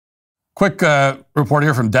Quick report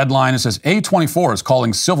here from Deadline. It says A24 is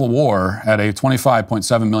calling Civil War at a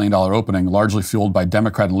 $25.7 million opening, largely fueled by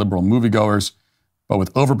Democrat and liberal moviegoers, but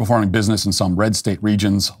with overperforming business in some red state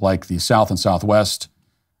regions like the South and Southwest.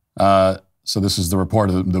 So this is the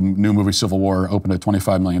report of the new movie Civil War, opened at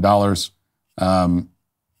 $25 million.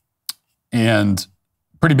 And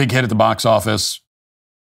pretty big hit at the box office.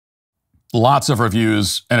 Lots of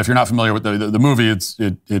reviews. And if you're not familiar with the movie,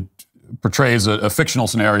 it portrays a fictional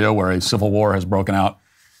scenario where a civil war has broken out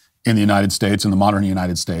in the United States, in the modern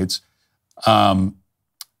United States. Lots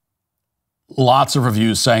of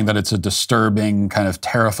reviews saying that it's a disturbing, kind of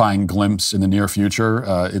terrifying glimpse in the near future.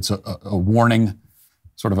 It's a warning,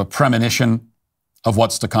 sort of a premonition of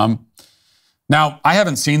what's to come. Now, I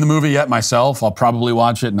haven't seen the movie yet myself. I'll probably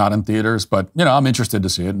watch it, not in theaters, but I'm interested to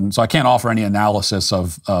see it. And so I can't offer any analysis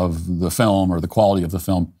of the film or the quality of the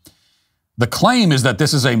film. The claim is that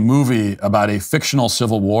this is a movie about a fictional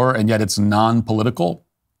civil war, and yet it's non-political.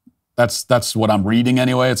 That's what I'm reading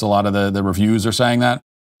anyway. It's a lot of the reviews are saying that.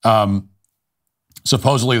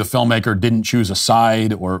 Supposedly the filmmaker didn't choose a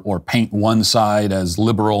side or paint one side as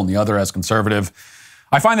liberal and the other as conservative.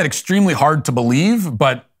 I find that extremely hard to believe,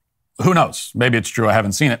 but who knows? Maybe it's true. I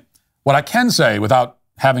haven't seen it. What I can say without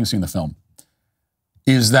having seen the film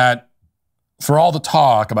is that for all the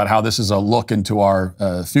talk about how this is a look into our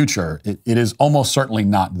future, it is almost certainly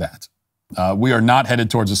not that. We are not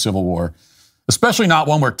headed towards a civil war, especially not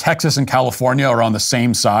one where Texas and California are on the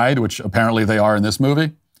same side, which apparently they are in this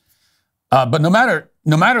movie. But no matter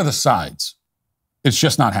the sides, it's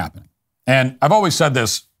just not happening. And I've always said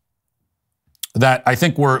this, that I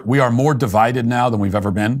think we are more divided now than we've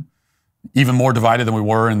ever been, even more divided than we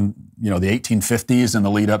were in the 1850s and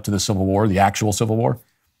the lead up to the Civil War, the actual Civil War.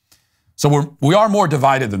 So we are more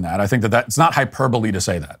divided than that. I think that it's not hyperbole to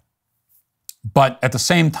say that. But at the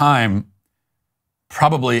same time,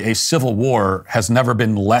 probably a civil war has never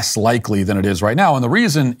been less likely than it is right now. And the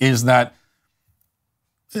reason is that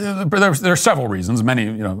there are several reasons,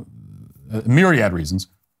 many, myriad reasons.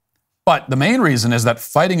 But the main reason is that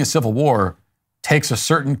fighting a civil war takes a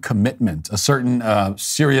certain commitment, a certain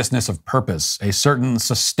seriousness of purpose, a certain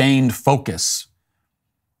sustained focus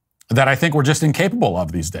that I think we're just incapable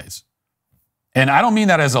of these days. And I don't mean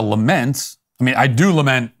that as a lament. I mean, I do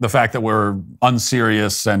lament the fact that we're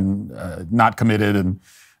unserious and not committed and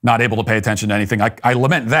not able to pay attention to anything. I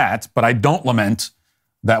lament that, but I don't lament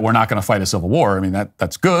that we're not going to fight a civil war. I mean,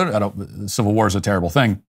 that's good. Civil war is a terrible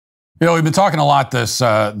thing. We've been talking a lot this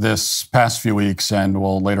past few weeks, and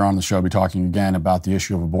we'll later on in the show be talking again about the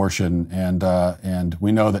issue of abortion. And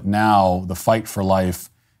we know that now the fight for life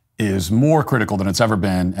is more critical than it's ever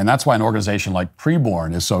been, and that's why an organization like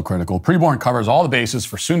Preborn is so critical. Preborn covers all the bases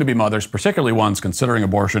for soon-to-be mothers, particularly ones considering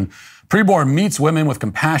abortion. Preborn meets women with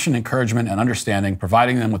compassion, encouragement, and understanding,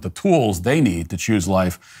 providing them with the tools they need to choose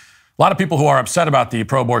life. A lot of people who are upset about the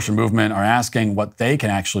pro-abortion movement are asking what they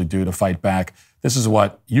can actually do to fight back. This is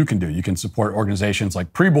what you can do. You can support organizations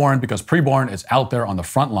like Preborn because Preborn is out there on the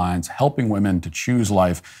front lines helping women to choose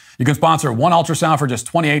life. You can sponsor one ultrasound for just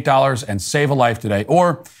 $28 and save a life today.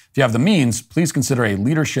 Or if you have the means, please consider a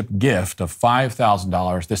leadership gift of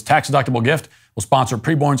 $5,000. This tax-deductible gift will sponsor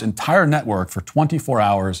Preborn's entire network for 24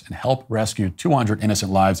 hours and help rescue 200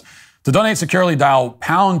 innocent lives. To donate securely, dial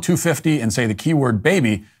pound 250 and say the keyword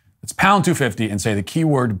baby. It's pound 250 and say the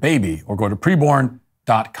keyword baby, or go to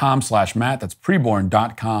preborn.com/Matt. That's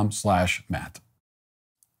preborn.com/Matt.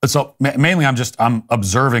 So mainly I'm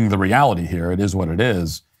observing the reality here. It is what it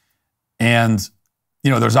is. And,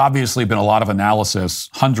 there's obviously been a lot of analysis,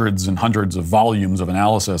 hundreds and hundreds of volumes of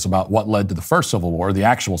analysis about what led to the first Civil War, the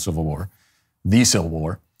actual Civil War, the Civil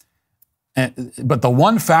War. But the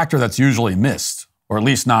one factor that's usually missed, or at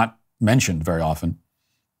least not mentioned very often,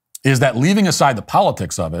 is that leaving aside the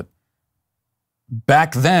politics of it,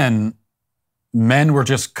 back then, men were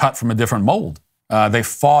just cut from a different mold. They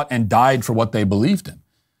fought and died for what they believed in.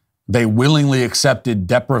 They willingly accepted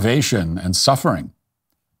deprivation and suffering.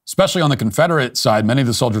 Especially on the Confederate side, many of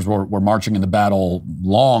the soldiers were marching into battle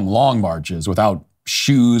long, long marches without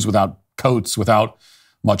shoes, without coats, without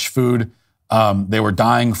much food. They were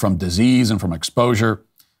dying from disease and from exposure,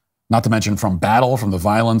 not to mention from battle, from the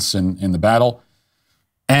violence in the battle.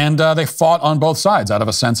 And they fought on both sides out of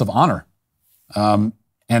a sense of honor. And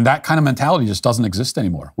that kind of mentality just doesn't exist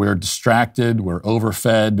anymore. We're distracted, we're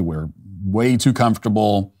overfed, we're way too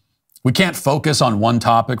comfortable. We can't focus on one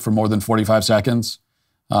topic for more than 45 seconds.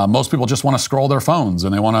 Most people just want to scroll their phones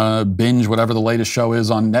and they want to binge whatever the latest show is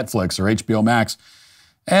on Netflix or HBO Max.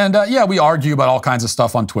 And we argue about all kinds of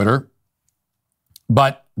stuff on Twitter.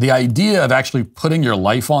 But the idea of actually putting your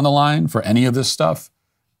life on the line for any of this stuff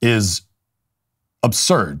is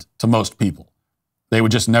absurd to most people. They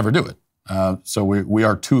would just never do it. So we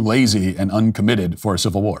are too lazy and uncommitted for a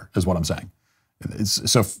civil war, is what I'm saying.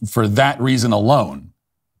 So for that reason alone,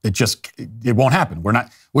 it won't happen.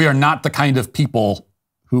 We are not the kind of people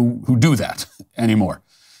who do that anymore.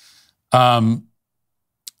 And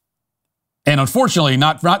unfortunately,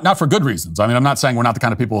 not for good reasons. I mean, I'm not saying we're not the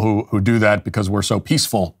kind of people who do that because we're so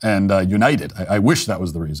peaceful and united. I wish that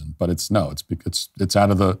was the reason, but it's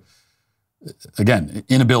out of the, again,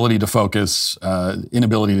 inability to focus,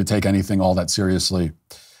 inability to take anything all that seriously.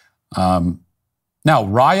 Now,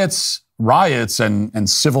 riots and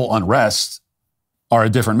civil unrest are a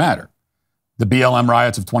different matter. The BLM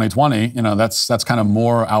riots of 2020, that's kind of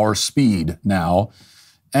more our speed now.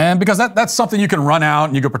 And because that's something you can run out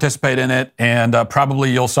and you can participate in it, and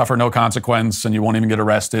probably you'll suffer no consequence and you won't even get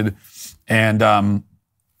arrested. And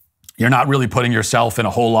you're not really putting yourself in a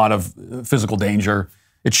whole lot of physical danger.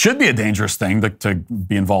 It should be a dangerous thing to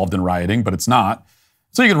be involved in rioting, but it's not.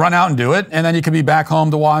 So you can run out and do it, and then you can be back home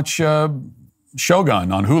to watch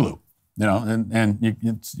Shogun on Hulu,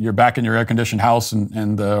 and you're back in your air-conditioned house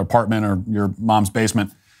and the apartment or your mom's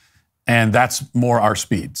basement, and that's more our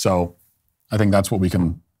speed. So I think that's what we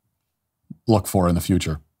can look for in the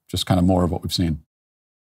future, just kind of more of what we've seen.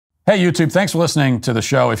 Hey, YouTube, thanks for listening to the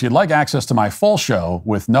show. If you'd like access to my full show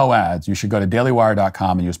with no ads, you should go to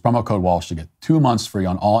dailywire.com and use promo code Walsh to get 2 months free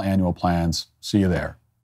on all annual plans. See you there.